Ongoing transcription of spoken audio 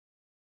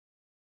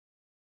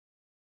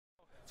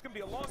It's going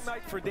to be a long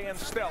night for Dan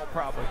Stell,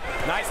 probably.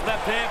 Nice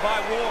left hand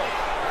by Ward.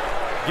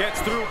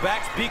 Gets through,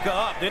 backs Bika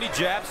up, then he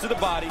jabs to the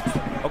body.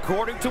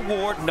 According to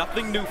Ward,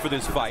 nothing new for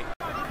this fight.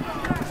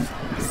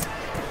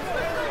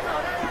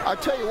 I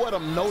tell you what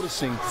I'm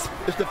noticing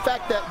is the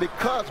fact that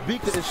because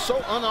Bika is so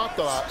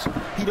unorthodox,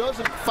 he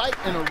doesn't fight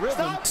in a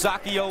rhythm.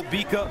 Sakio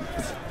Bika,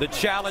 the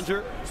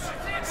challenger,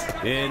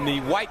 in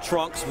the white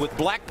trunks with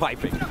black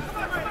piping.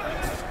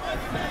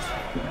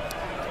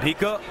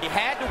 Bika, he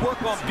had to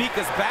work on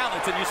Bika's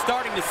balance, and you're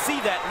starting to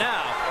see that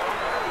now.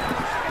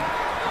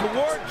 The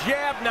Ward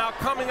jab now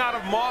coming out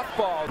of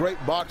mothballs. Great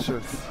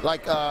boxer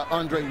like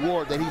Andre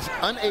Ward that he's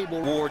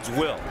unable. Ward's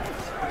will.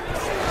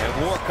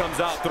 And Ward comes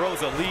out,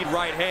 throws a lead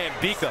right hand.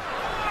 Bika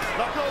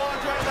Let go,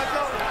 Andre, let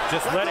go.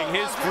 just letting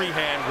his free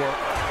hand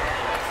work.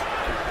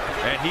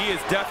 And he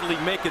is definitely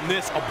making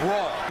this a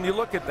brawl. And you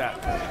look at that.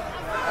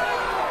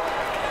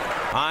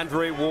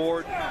 Andre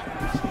Ward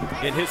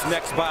in his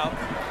next bout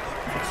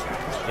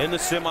in the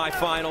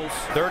semifinals.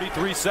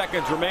 33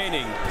 seconds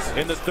remaining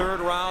in the third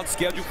round,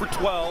 scheduled for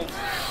 12.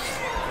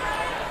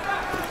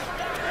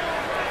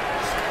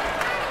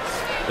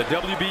 The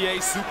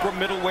WBA Super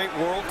Middleweight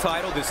World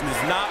title. This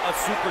is not a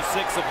Super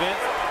 6 event.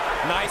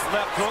 Nice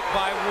left hook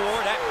by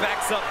Ward. That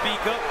backs up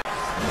Bika.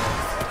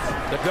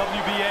 The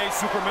WBA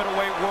Super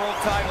Middleweight World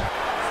title.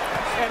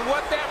 And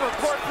what that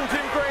report from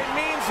Jim Gray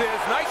means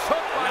is nice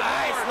hook by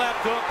Nice Ward. left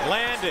hook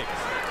landing.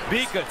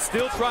 Bika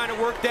still trying to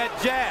work that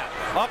jab.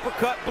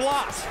 Uppercut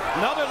block.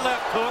 Another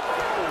left hook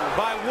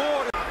by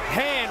Ward.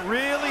 Hand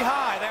really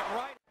high. That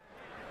right.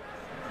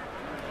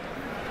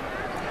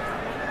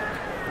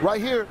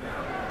 Right here,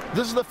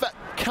 this is the fact.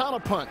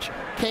 Counterpunch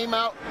came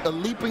out, a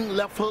leaping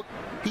left hook.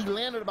 He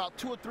landed about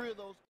 2 or 3 of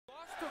those.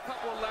 Lost to a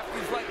couple of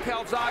lefties like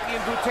Calzaghe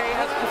and Butte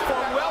has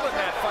performed well in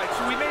that fight,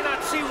 so we may not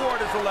see Ward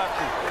as a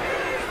lefty.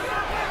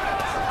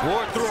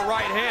 Ward threw a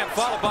right hand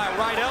followed by a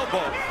right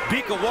elbow.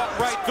 Bika walked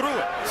right through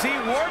it. See,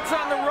 Ward's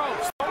on the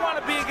ropes. Don't want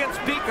to be against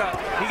Bika.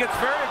 He gets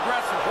very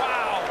aggressive.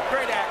 Wow,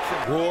 great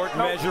action. Ward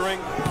measuring.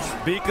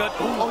 Bika.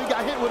 Oh, he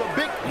got hit with a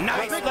big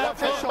Nice left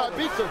hook by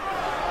Bika.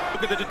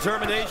 Look at the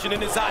determination in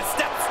his eyes.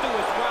 Steps to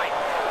his right.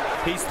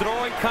 He's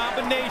throwing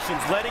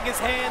combinations, letting his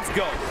hands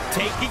go,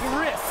 taking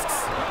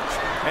risks.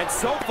 And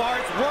so far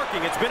it's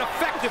working. It's been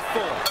effective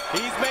for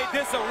him. He's made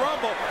this a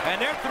rumble,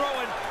 and they're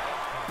throwing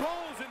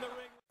blows in the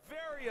ring.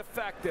 Very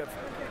effective.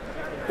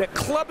 The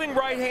clubbing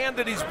right hand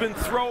that he's been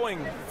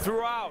throwing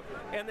throughout.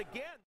 And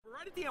again,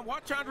 right at the end,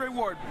 watch Andre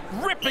Ward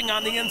ripping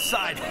on the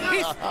inside.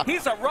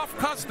 He's a rough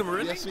customer,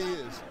 isn't Yes, he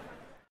is.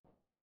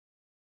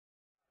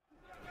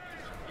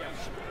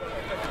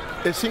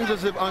 It seems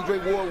as if Andre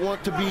Ward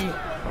wants to be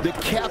the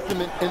captain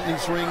in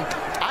this ring.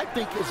 I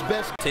think it's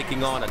best.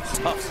 Taking on a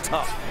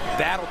tough,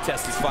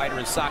 battle-tested fighter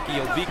in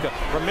Sakio Bika.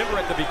 Remember,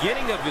 at the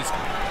beginning of his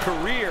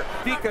career,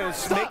 Bika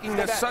is making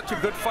this such a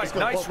good fight.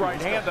 Nice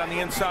right hand on the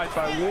inside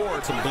by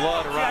Ward. Some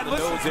blood around the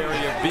nose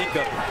area of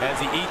Bika as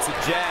he eats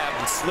a jab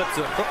and slips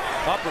an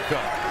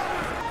uppercut.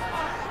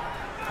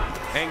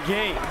 And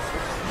game.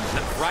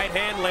 Right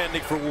hand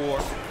landing for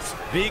Ward.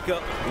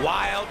 Bika,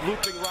 wild,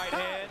 looping right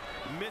hand,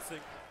 missing.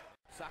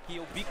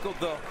 Sakio Bika,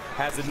 though,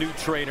 has a new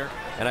trainer,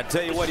 and I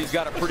tell you what, he's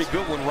got a pretty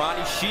good one.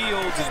 Ronnie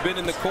Shields has been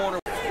in the corner.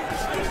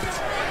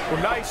 Well,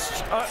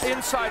 nice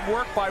inside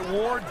work by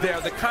Ward there,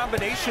 the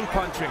combination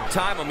punching.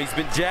 Time him, he's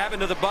been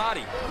jabbing to the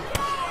body.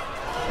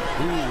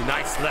 Ooh,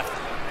 nice left.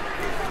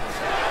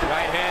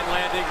 Right hand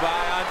landing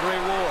by Andre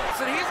Ward.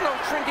 So he's no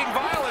shrinking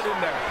violet in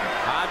there.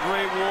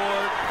 Andre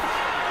Ward.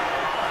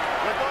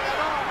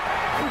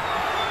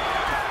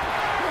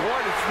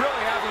 Ward is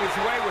really having his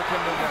way with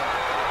him in there.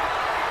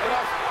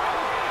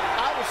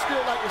 I would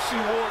still like to see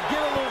Ward get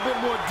a little bit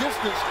more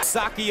distance.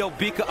 Sakio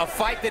Bika, a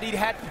fight that he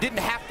didn't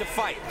have to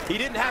fight. He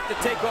didn't have to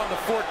take on the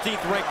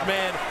 14th ranked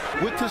man.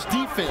 With his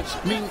defense,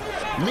 meaning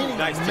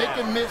Nice make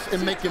jab. him miss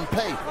and make him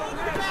pay.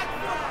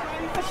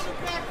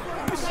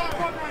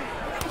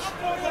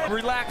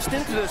 Relaxed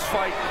into this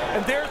fight,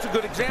 and there's a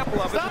good example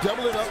of it.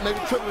 Double it up, maybe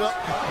triple it up.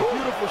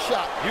 Beautiful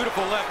shot.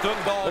 Beautiful left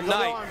hook all There go the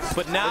night, arms.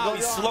 but now There go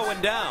he's the arms.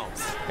 slowing down.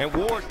 And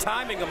Ward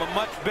timing him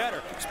much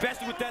better,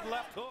 especially with that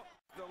left hook.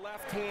 The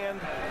left hand,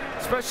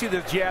 especially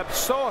the jab,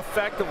 so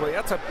effectively.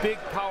 That's a big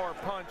power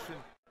punch.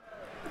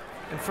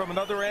 And from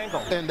another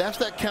angle. And that's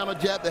that counter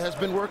jab that has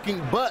been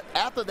working. But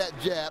after that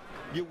jab,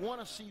 you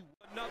want to see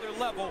Another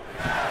level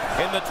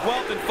in the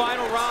 12th and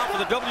final round for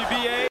the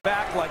WBA.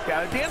 Back like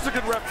that. Dan's a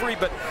good referee,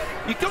 but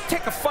you don't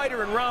take a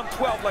fighter in round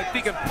 12 like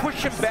Bika and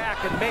push him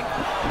back and make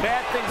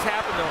bad things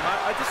happen to him.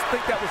 I just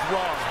think that was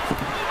wrong.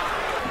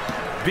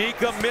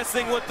 Bika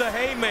missing with the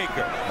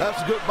haymaker.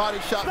 that's a good body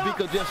shot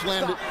Bika just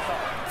landed.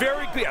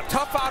 Very good. A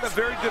tough out, a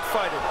very good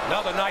fighter.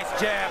 Another nice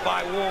jab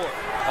by Ward.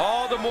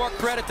 All the more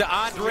credit to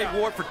Andre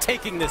Ward for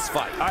taking this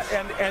fight.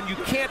 And you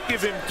can't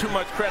give him too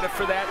much credit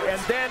for that. And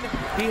then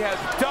he has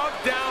dug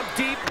down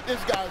deep.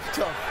 This guy's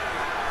tough.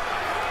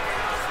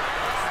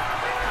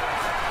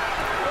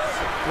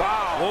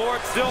 Wow.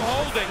 Ward still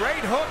holding.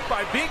 Great hook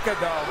by Bika,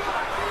 though.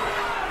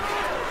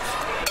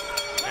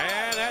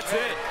 And that's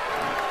it.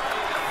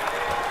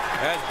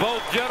 As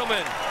both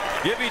gentlemen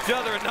Give each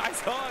other a nice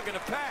hug and a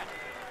pat.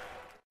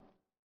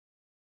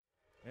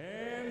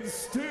 And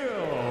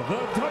still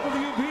the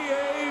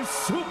WBA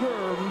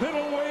Super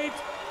Middleweight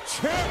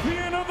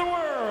Champion of the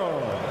World,